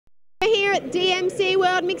We're here at DMC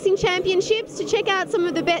World Mixing Championships to check out some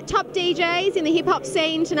of the top DJs in the hip-hop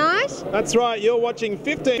scene tonight. That's right, you're watching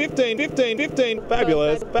 15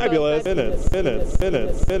 fabulous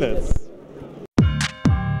minutes.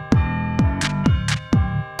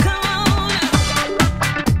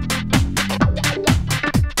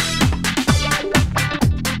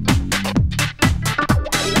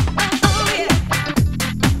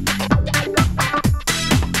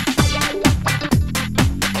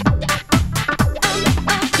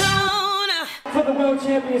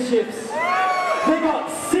 Championships. They got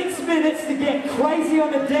 6 minutes to get crazy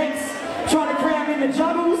on the decks, trying to cram in the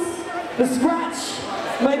juggles, the scratch,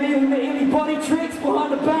 maybe any body tricks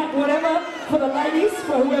behind the back, whatever, for the ladies,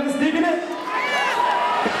 for whoever's digging it.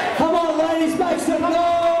 Come on ladies, make some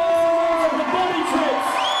noise for the body tricks.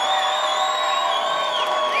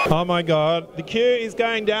 Oh my God, the queue is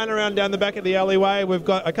going down the back of the alleyway. We've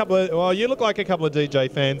got a couple of, well, you look like a couple of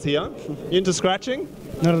DJ fans here. You into scratching?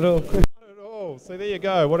 Not at all. So there you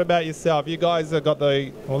go. What about yourself? You guys have got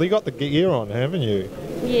the, well, you got the gear on, haven't you?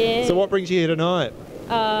 Yeah. So what brings you here tonight?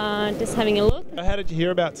 Just having a look. How did you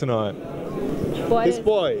hear about tonight? This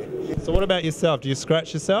boy. So what about yourself? Do you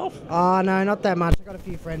scratch yourself? Oh, no, not that much. I've got a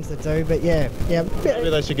few friends that do, but yeah. Maybe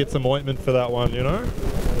they should get some ointment for that one, you know? Go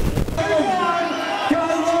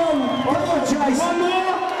long. One more. Let's do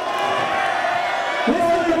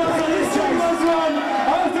one.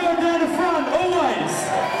 I'll do it down the front, always.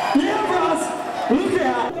 Yeah, bros. Look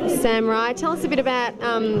out. Samurai, tell us a bit about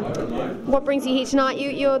what brings you here tonight.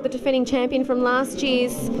 You're the defending champion from last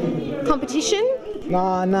year's competition.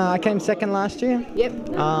 No, I came second last year. Yep.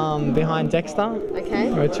 Behind Dexter.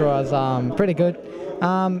 Okay. Which was pretty good.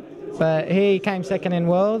 But he came second in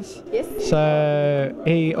Worlds. Yes. So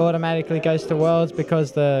he automatically goes to Worlds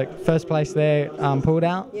because the first place there pulled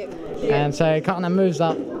out. Yep. And so it kind of moves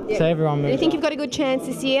up. Yep. So everyone moves. Do you think up. you've got a good chance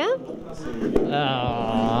this year?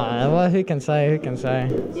 Well, who can say? Who can say?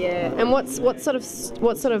 Yeah. And what sort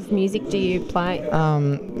of music do you play?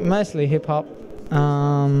 Mostly hip hop.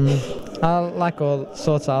 I like all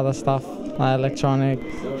sorts of other stuff, like electronic.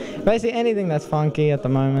 Basically anything that's funky at the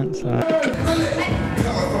moment. So.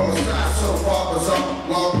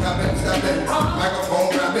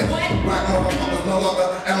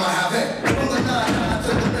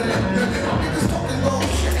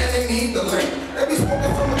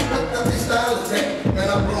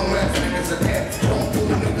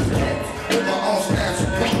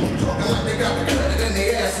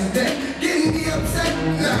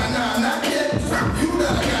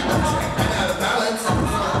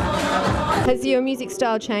 Has your music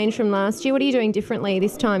style changed from last year? What are you doing differently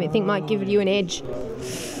this time you think might give you an edge?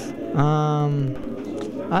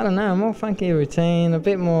 I don't know, more funky routine, a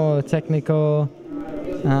bit more technical.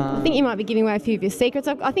 I think you might be giving away a few of your secrets.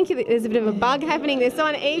 I think there's a bit of a bug happening. There's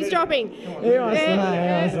someone eavesdropping. He wants to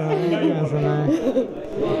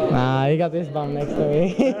know. Nah, you got this bum next to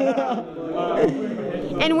me.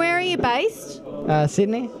 And where are you based?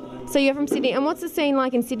 Sydney. So you're from Sydney. And what's the scene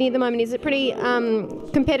like in Sydney at the moment? Is it pretty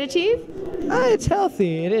competitive? It's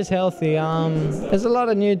healthy. It is healthy. There's a lot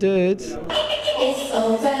of new dudes. It's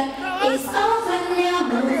over now,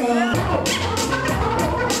 move on.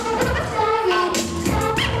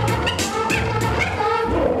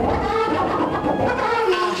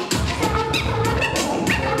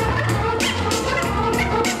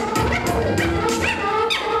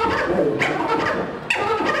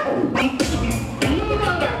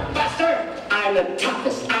 I'm the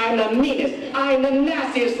toughest, I'm the meanest, I'm the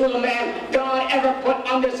nastiest little man God ever put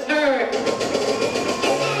on this earth.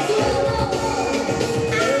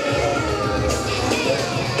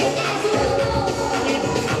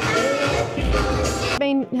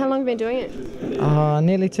 How long have you been doing it?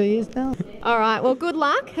 Nearly 2 years now. All right, well, good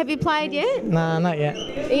luck. Have you played yet? Nah, not yet.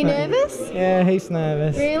 Are you nervous? Yeah, he's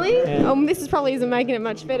nervous. Really? Yeah. This probably isn't making it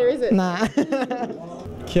much better, is it? Nah.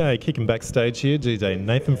 Okay, kicking backstage here, DJ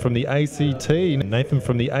Nathan from the ACT, Nathan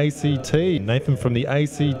from the ACT, Nathan from the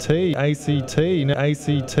ACT, ACT.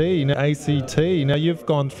 Now you've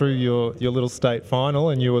gone through your little state final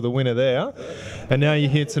and you were the winner there, and now you're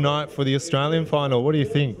here tonight for the Australian final. What do you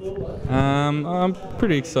think? I'm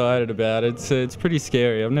pretty excited about it. It's pretty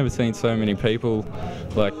scary. I've never seen so many people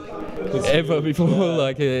like ever before.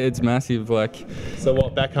 Like it's massive. Like, so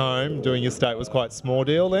what, back home doing your state was quite small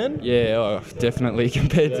deal then? Yeah, definitely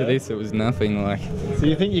compared to this, it was nothing. Like, so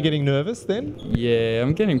you think you're getting nervous then? Yeah,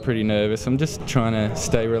 I'm getting pretty nervous. I'm just trying to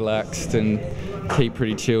stay relaxed and keep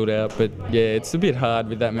pretty chilled out. But yeah, it's a bit hard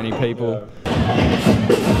with that many people.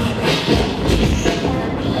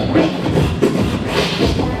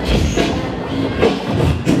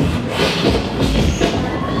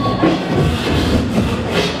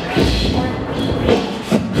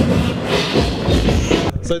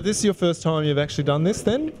 So this is your first time you've actually done this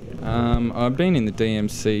then? I've been in the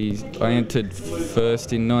DMC. I entered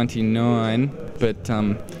first in '99, but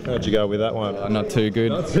how'd you go with that one? not too good.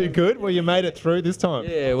 Not too good? Well, you made it through this time.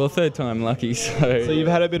 Yeah, well, third time lucky. So you've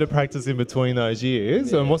had a bit of practice in between those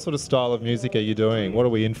years. And what sort of style of music are you doing? What are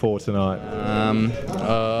we in for tonight?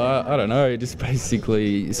 I don't know, just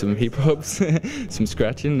basically some hip hops, some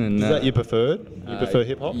scratching, and. Is that your preferred? You prefer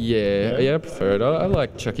hip hop? Yeah, I prefer it. I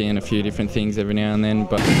like chucking in a few different things every now and then,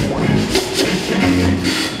 but.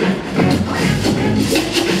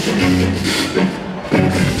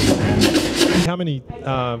 How many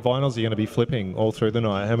vinyls are you going to be flipping all through the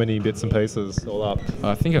night? How many bits and pieces all up?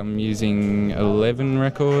 I think I'm using 11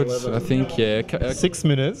 records. 11. I think, yeah. 6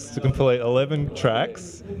 minutes to complete 11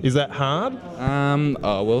 tracks. Is that hard?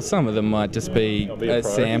 Oh well, some of them might just be a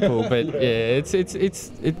sample, but yeah,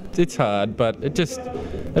 it's hard. But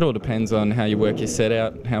it all depends on how you work your set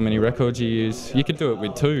out, how many records you use. You could do it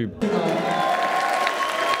with 2.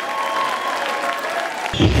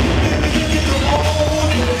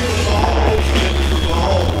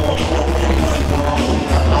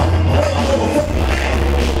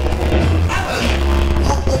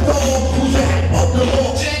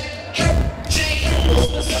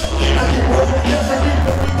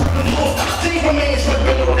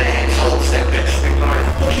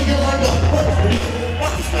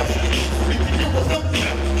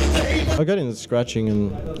 I got into scratching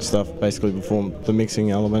and stuff basically before the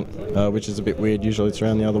mixing element, which is a bit weird. Usually it's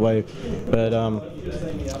around the other way. But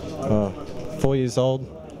 4 years old,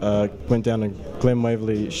 went down to Glen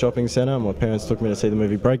Waverley Shopping Centre. My parents took me to see the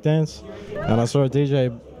movie Breakdance, and I saw a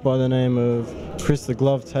DJ by the name of Chris the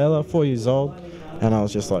Glove Taylor, 4 years old, and I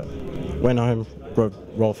was just like, went home, grabbed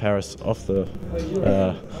Rolf Harris off the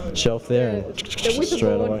shelf there, and straight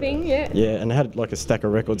away. Thing, yeah. Yeah, and I had like a stack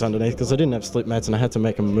of records underneath because I didn't have slip mats and I had to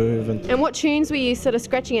make them move. And what tunes were you sort of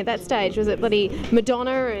scratching at that stage? Was it bloody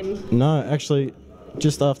Madonna and? No, actually,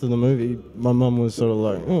 just after the movie, my mum was sort of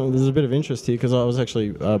like, oh, there's a bit of interest here, because I was actually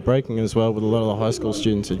breaking as well with a lot of the high school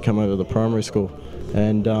students who'd come over to the primary school.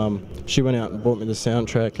 And she went out and bought me the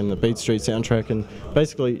soundtrack and the Beat Street soundtrack, and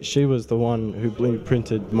basically she was the one who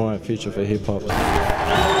blueprinted my future for hip hop.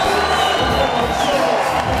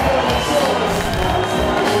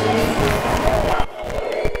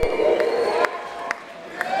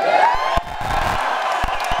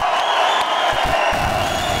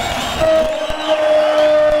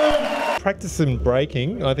 Practicing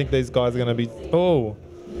breaking, I think these guys are going to be. Oh,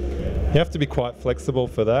 you have to be quite flexible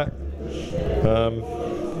for that.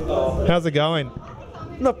 How's it going?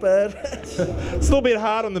 Not bad. It's a little bit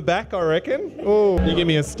hard on the back, I reckon. Oh, you give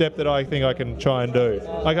me a step that I think I can try and do.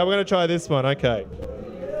 Okay, we're going to try this one. Okay.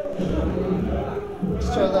 Let's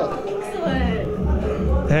try that.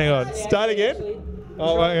 Excellent. Hang on. Start again.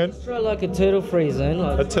 Oh, hang on. Let's try like a turtle freeze, then.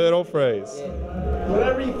 Like a turtle freeze. Yeah.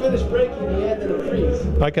 Whenever you finish breaking, you add to the freeze.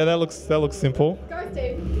 Okay, that looks simple. Go,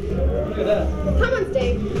 Steve. Look at that. Come on,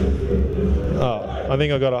 Steve. Oh, I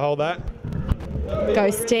think I've got to hold that. Go,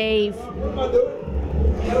 Steve.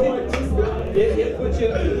 Yeah, put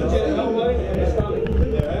your elbow and your stomach.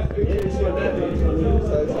 Yeah, just like that.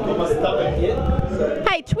 On my stomach, yeah.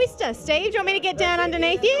 Hey, Twister, Steve, do you want me to get down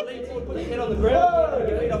underneath you? Put your head on the ground. Get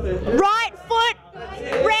your feet up there. Right foot,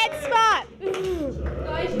 red spot.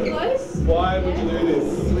 Why would you do this?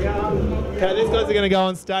 Okay, these guys are going to go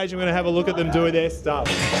on stage and we're going to have a look at them doing their stuff.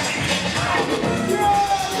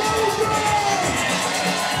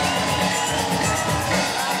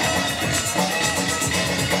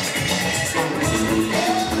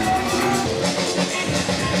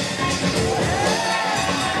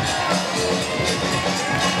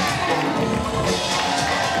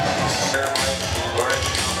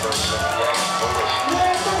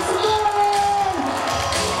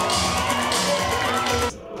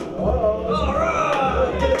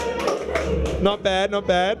 Not bad, not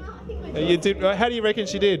bad. You did. How do you reckon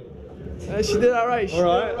she did? She did alright. All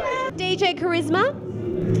right. DJ Charisma,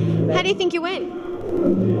 how do you think you went?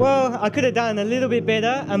 Well, I could have done a little bit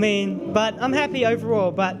better. I mean, but I'm happy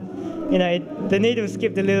overall. But you know, the needle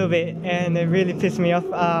skipped a little bit, and it really pissed me off.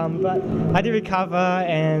 But I did recover,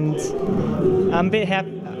 and I'm a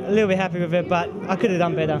little bit happy with it. But I could have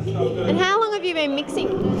done better. And how long have you been mixing?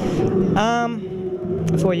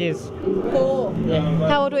 4 years. 4. Yeah.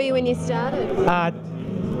 How old were you when you started?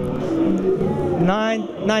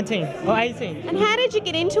 19 or 18. And how did you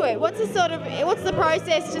get into it? What's the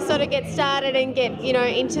process to sort of get started and get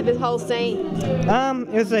into the whole scene?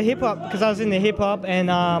 It was a hip hop, because I was into hip hop, and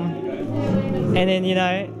then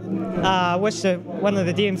watched one of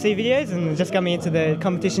the DMC videos, and it just got me into the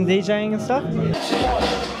competition DJing and stuff.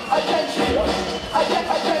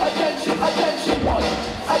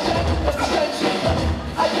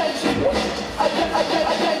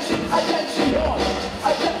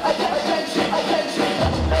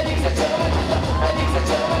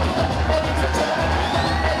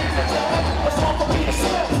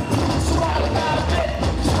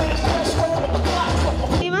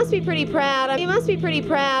 pretty proud. You must be pretty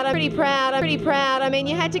proud. I'm pretty proud. I'm pretty proud. I mean,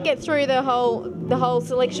 you had to get through the whole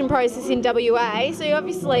selection process in WA. So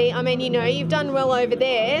obviously, I mean, you know, you've done well over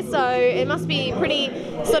there. So it must be pretty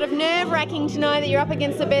sort of nerve-wracking to know that you're up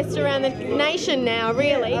against the best around the nation now.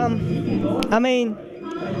 Really. I mean,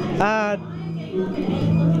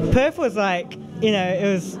 Perth was like, you know,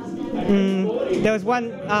 it was. There was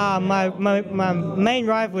one. My main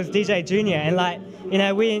rival was DJ Junior, and like, you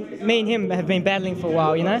know, me and him have been battling for a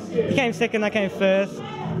while. You know, he came second, I came first.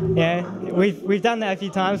 Yeah, we've done that a few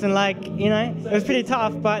times, and like, you know, it was pretty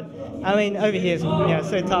tough. But I mean, over here is, you know,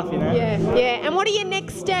 so tough. You know. Yeah, yeah. And what are your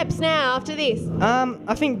next steps now after this?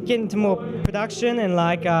 I think getting to more production and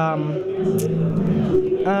like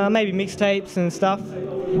maybe mixtapes and stuff.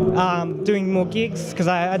 Doing more gigs because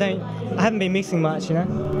I haven't been mixing much, you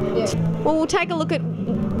know. Yeah. Well, we'll take a look at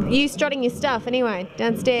you strutting your stuff anyway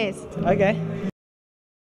downstairs. Okay.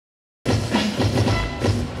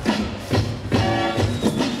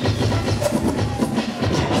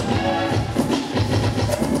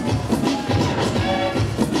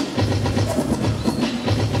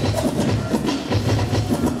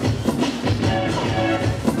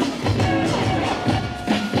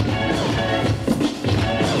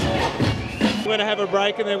 We're going to have a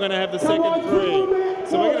break and then we're going to have the second three.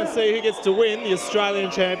 So we're going to see who gets to win the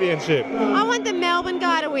Australian Championship. I want the Melbourne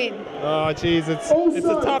guy to win. Oh, geez, it's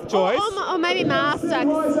a tough choice. Or maybe Master,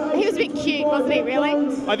 'cause he was a bit cute, wasn't he, really?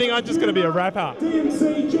 I think I'm just going to be a rapper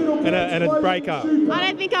and a breaker. I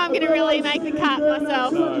don't think I'm going to really make the cut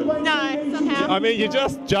myself. No, somehow. I mean, you're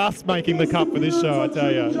just making the cut for this show, I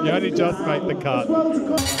tell you. You only just make the cut.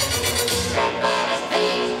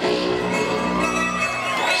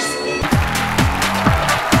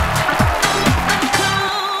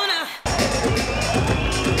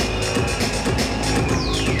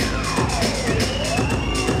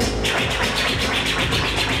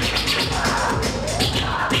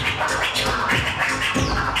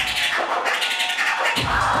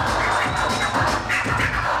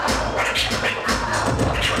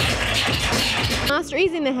 Master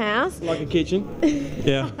is in the house. Like a kitchen.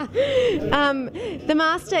 Yeah. The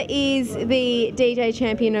Master is the DJ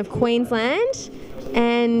champion of Queensland,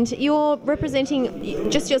 and you're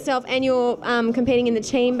representing just yourself, and you're competing in the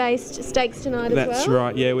team-based stakes tonight as well. That's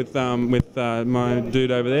right. Yeah, with my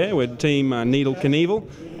dude over there, we're Team Needle Knievel.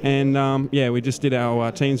 And yeah, we just did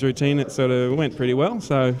our teams routine. It sort of went pretty well,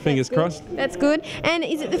 so fingers crossed. That's good. And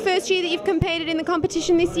is it the first year that you've competed in the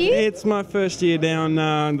competition this year? It's my first year down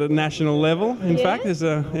the national level. In fact, there's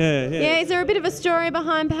Yeah, is there a bit of a story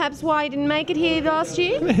behind perhaps why you didn't make it here last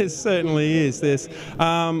year? There certainly is.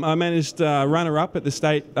 I managed runner-up at the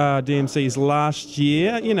state DMCs last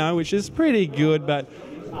year, you know, which is pretty good, but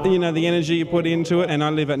you know, the energy you put into it, and I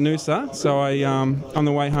live at Noosa, so I on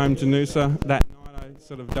the way home to Noosa that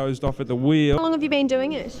sort of dozed off at the wheel. How long have you been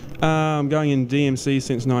doing it? Going in DMC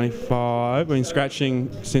since 95, been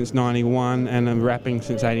scratching since 91, and I'm rapping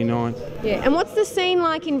since 89. Yeah, and what's the scene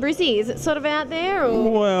like in Brizzy? Is it sort of out there?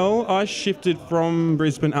 Or? Well, I shifted from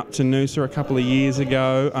Brisbane up to Noosa a couple of years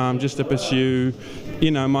ago just to pursue,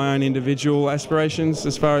 you know, my own individual aspirations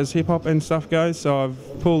as far as hip-hop and stuff goes. So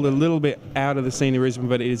I've pulled a little bit out of the scene of Brisbane,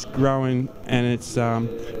 but it is growing and it's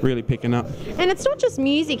really picking up. And it's not just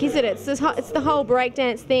music, is it? It's the whole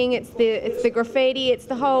breakdance thing. It's the graffiti. It's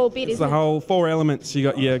the whole bit. It's the whole four elements. You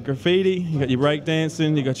got your graffiti, you got your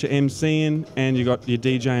breakdancing, you got your MCing, and you got your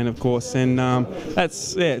DJing, of course. And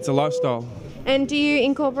it's a lifestyle. And do you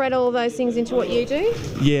incorporate all of those things into what you do?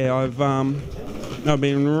 Yeah, I've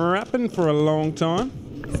been rapping for a long time.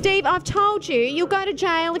 Steve, I've told you, you'll go to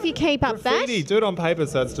jail if you keep up Graffiti, do it on paper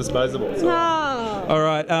so it's disposable. that. Oh. All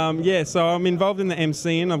right, yeah, so I'm involved in the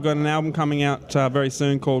MCing. I've got an album coming out very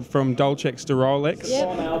soon called From Dolcex to Rolex. Yep.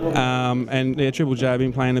 And yeah, Triple J, I've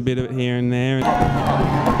been playing a bit of it here and there.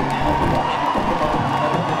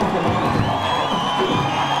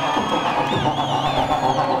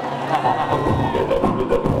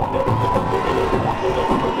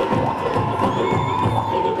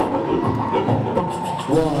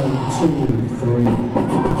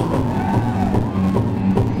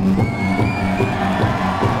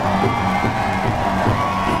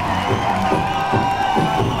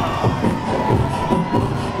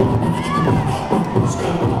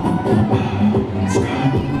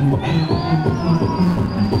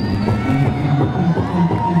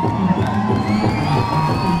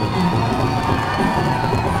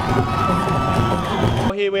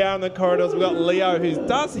 Here we are in the corridors. We've got Leo who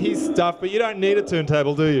does his stuff, but you don't need a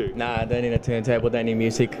turntable, do you? Nah, I don't need a turntable, don't need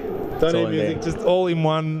music. Don't need music, just all in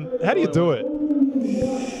one. How do you do it?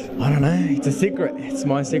 I don't know, it's a secret. It's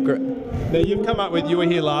my secret. Now you've come up with, you were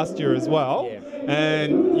here last year as well. Yeah.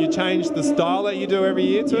 and you change the style that you do every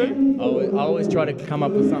year too? I always try to come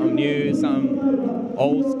up with something new, something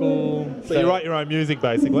old school. So you write your own music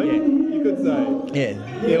basically? Yeah. You could say?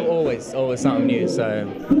 Yeah, always something new, so.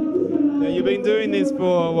 Now you've been doing this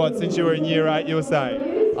for what, since you were in year 8 you were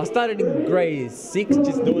saying? I started in grade 6,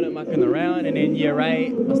 just doing it, mucking around, and then year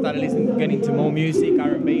 8, I started getting into more music,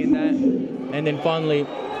 R&B and that, and then finally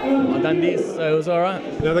I've done this, so it was alright.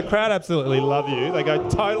 Now the crowd absolutely love you, they go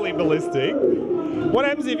totally ballistic. What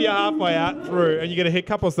happens if you're halfway out through and you get a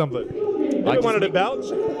hiccup or something? You ever wanted to belch?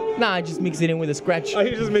 Nah, I just mix it in with a scratch. Oh,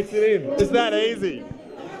 you just mix it in? It's that easy?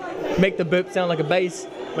 Make the burp sound like a bass.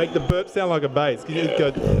 Make the burp sound like a bass. Can you just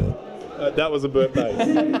go... that was a burp bass.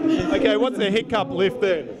 Okay, what's a hiccup lift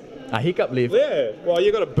then? A hiccup lift? Yeah, well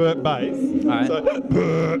you got a burp bass. Alright. So,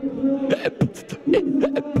 burp.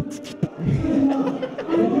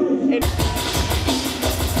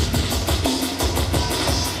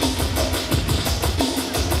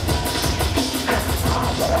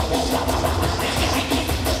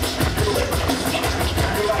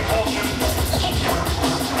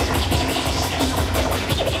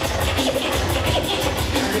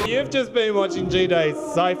 You've just been watching G-Day's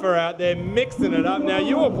Cypher out there mixing it up. Now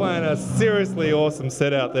you were playing a seriously awesome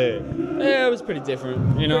set out there. Yeah, it was pretty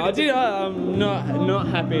different. You know, I'm not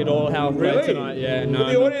happy at all how I played tonight. Yeah, no.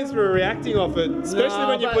 The audience were reacting off it, especially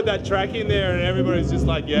when you put that track in there and everybody's just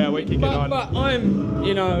like, yeah, we're kicking on. But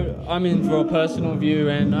I'm in for a personal view,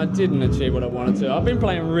 and I didn't achieve what I wanted to. I've been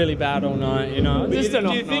playing really bad all night. You know, do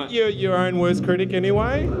you think you're your own worst critic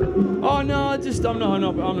anyway? Oh no, I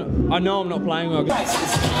know I'm not playing well.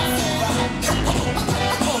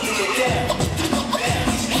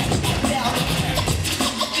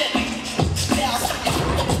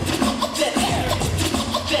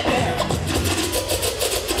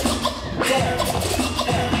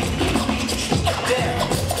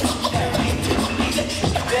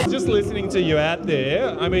 Just listening to you out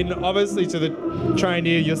there, I mean, obviously to the trained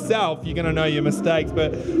ear yourself, you're going to know your mistakes,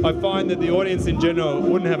 but I find that the audience in general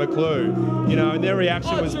wouldn't have a clue, you know, and their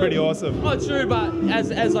reaction was pretty awesome. Oh, true, but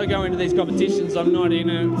as I go into these competitions, I'm not in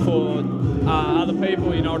it for other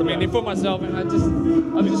people, you know what I mean? And for myself, and I'm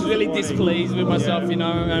just really displeased with myself, you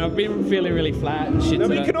know, and I've been feeling really flat and shit. No,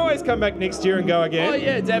 but you can always come back next year and go again. Oh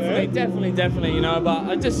yeah, definitely, you know, but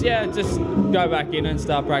I just go back in and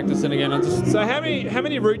start practicing again. So how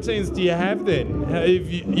many routines do you have then?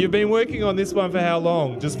 You've been working on this one for how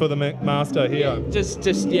long? Just for the master here? Yeah, just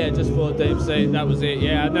for DMC, that was it,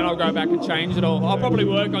 yeah. And then I'll go back and change it all. I'll probably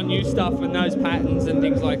work on new stuff and those patterns and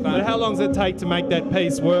things like that. But how long does it take to make that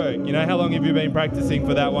piece work? You know, how long have you been practicing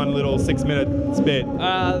for that one little 6-minute spit?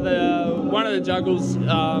 One of the juggles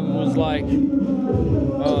was like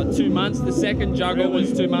 2 months. The second juggle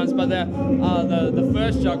was 2 months, but the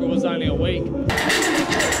first juggle was only a week.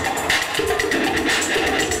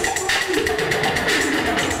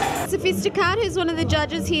 Sophisticat, who's one of the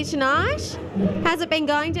judges here tonight. How's it been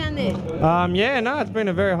going down there? Yeah, no, it's been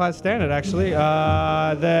a very high standard actually.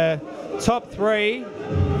 The top 3,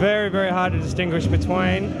 very, very hard to distinguish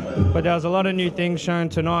between, but there was a lot of new things shown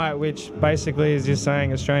tonight, which basically is just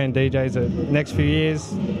saying Australian DJs the next few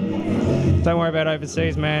years. Don't worry about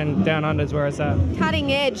overseas, man. Down under's where it's at.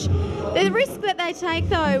 Cutting edge. The risk that they take,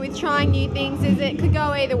 though, with trying new things is it could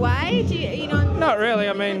go either way. You know? Not really.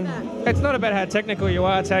 I mean, it's not about how technical you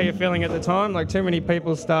are. It's how you're feeling at the time. Like, too many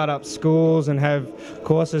people start up schools and have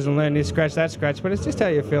courses and learn this scratch, that scratch, but it's just how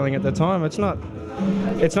you're feeling at the time. It's not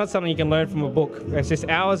something you can learn from a book. It's just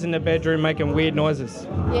hours in the bedroom making weird noises.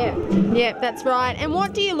 Yeah, that's right. And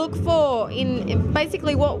what do you look for in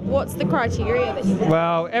basically what's the criteria that you have?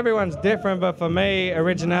 Well, everyone's different, but for me,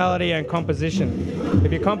 originality and composition.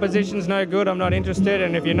 If your composition's no good, I'm not interested,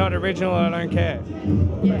 and if you're not original, I don't care.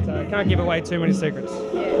 Yeah. So I can't give away too many secrets.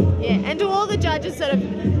 Yeah. And do all the judges sort of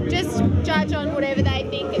just judge on whatever they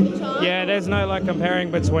think at the time? Yeah, there's no like comparing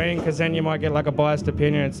between, because then you might get like a biased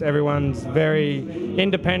opinion. Everyone's very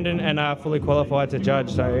independent and fully qualified to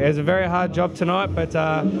judge. So it's a very hard job tonight, but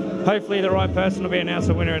hopefully the right person will be announced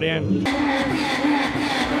a winner at the end.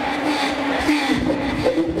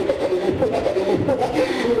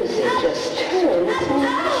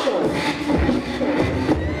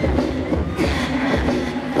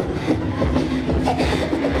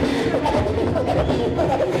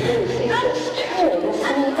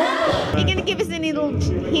 Are you going to give us any little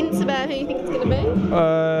hints about who you think it's going to be?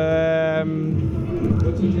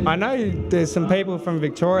 I know there's some people from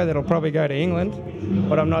Victoria that'll probably go to England,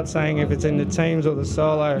 but I'm not saying if it's in the teams or the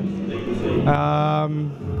solo.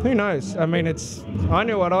 Who knows? I mean, I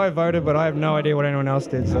knew what I voted, but I have no idea what anyone else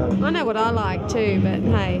did. So I know what I like too, but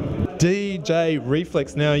hey. DJ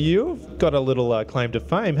Reflex, now you've got a little claim to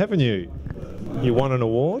fame, haven't you? You won an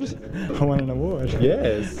award? I won an award.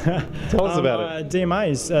 Yes. Tell us about it.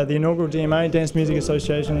 DMAs, the inaugural DMA, Dance Music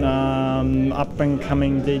Association, up and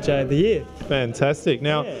coming DJ of the year. Fantastic.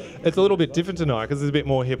 Now, it's a little bit different tonight because there's a bit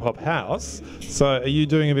more hip hop house. So, are you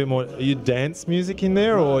doing a bit more? Are you dance music in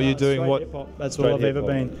there, or are you doing what? Hip-hop. That's all I've ever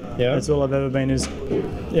been. Yeah. That's all I've ever been. Is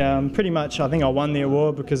pretty much. I think I won the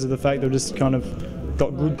award because of the fact they just kind of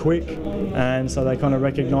got good quick, and so they kind of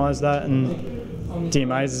recognised that. And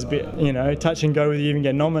DMAs is a bit, touch and go with you even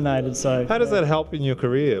get nominated. So how does that help in your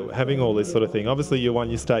career, having all this sort of thing? Obviously, you won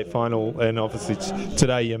your state final, and obviously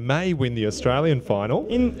today you may win the Australian final.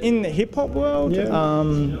 In the hip hop world, the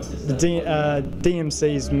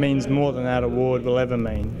DMCs means more than that award will ever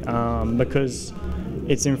mean, because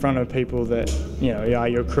it's in front of people that are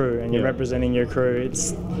your crew, and you're representing your crew.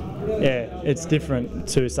 It's different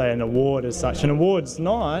to say an award as such. An award's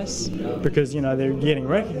nice because they're getting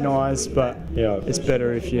recognised, but it's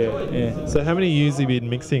better if So how many years have you been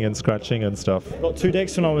mixing and scratching and stuff? Got 2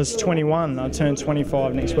 decks when I was 21. I turned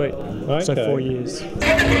 25 next week, so 4 years.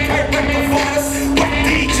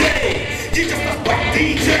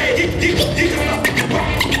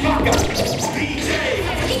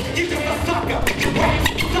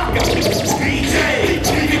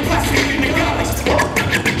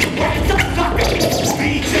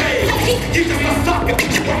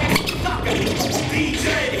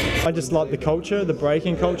 I just like the culture, the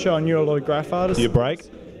breaking culture. I knew a lot of graph artists. Do you break?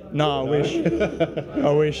 No, I wish.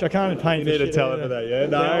 I wish. I can't paint. You need to tell them that, yeah?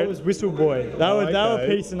 No. I was Whistle Boy. They were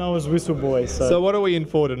Peace and I was Whistle Boy. So what are we in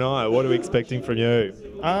for tonight? What are we expecting from you?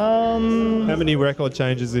 How many record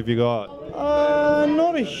changes have you got?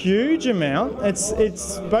 Not a huge amount.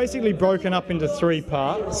 It's basically broken up into 3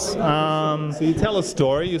 parts. So you tell a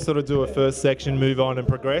story, you sort of do a first section, move on and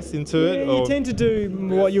progress into it? You tend to do,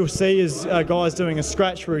 what you'll see is guys doing a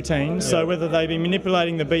scratch routine. So whether they be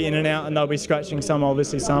manipulating the beat in and out, and they'll be scratching some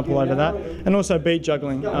obviously sample over that. And also beat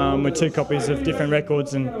juggling with 2 copies of different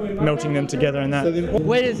records and melting them together and that.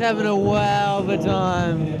 We're just having a wow of a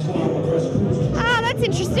time. That's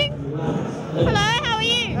interesting. Hello, how are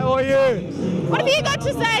you? How are you? What have you got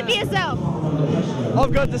to say for yourself?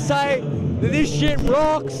 I've got to say that this shit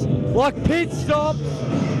rocks like pit stops.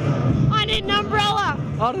 I need an umbrella.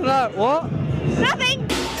 I don't know, what? Nothing.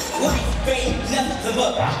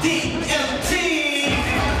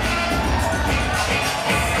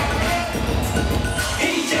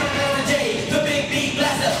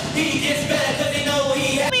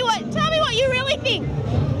 Tell me what you really think.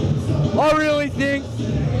 I really think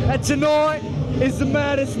that tonight is the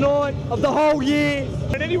maddest night of the whole year.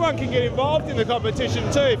 And anyone can get involved in the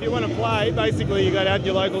competition too. If you want to play, basically you go down to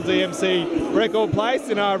your local DMC record place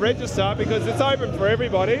and register, because it's open for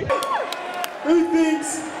everybody. Who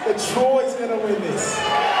thinks that Troy's going to win this?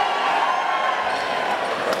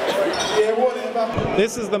 Yeah, whatever.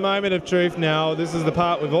 This is the moment of truth now. This is the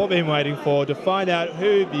part we've all been waiting for, to find out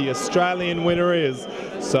who the Australian winner is.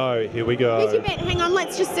 So here we go. Who's your bet? Hang on,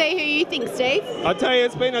 let's just see who you think, Steve. I tell you,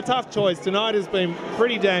 it's been a tough choice. Tonight has been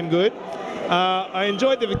pretty damn good. I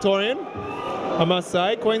enjoyed the Victorian, I must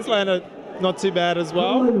say. Queenslander, not too bad as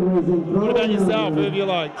well. What about yourself? Who have you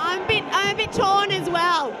liked? I'm a bit torn as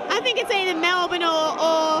well. I think it's either Melbourne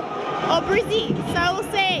or Brizzy, so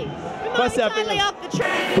we'll see. We might be totally off the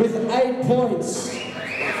track. With 8 points,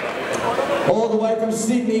 all the way from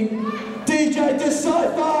Sydney, DJ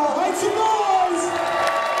Decipher. Make some noise!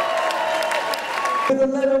 With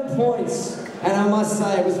 11 points, and I must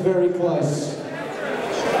say it was very close.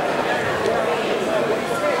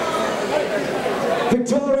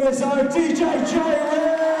 Victoria's own DJ J-Red!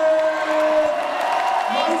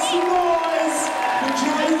 Make some noise for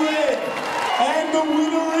J-Red! And the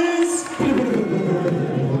winner is...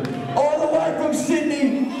 all the way from Sydney,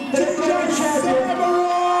 the DJ champion,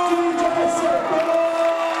 DJ Samurai!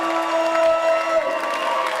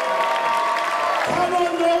 Come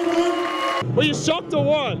on, Melbourne! Were you shocked or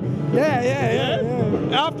what? Yeah.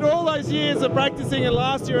 After all those years of practicing and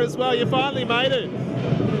last year as well, you finally made it.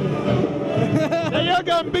 Now you're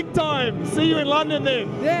going big time. See you in London then.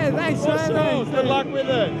 Yeah, thanks, man. Good luck with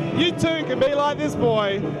it. You too can be like this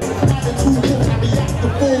boy.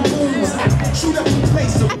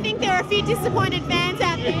 I think there are a few disappointed fans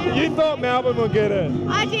out there. You thought Melbourne would get it.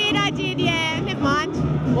 I did, yeah. Never mind.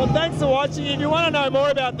 Well, thanks for watching. If you want to know more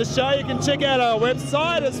about the show, you can check out our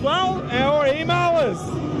website as well, or email us.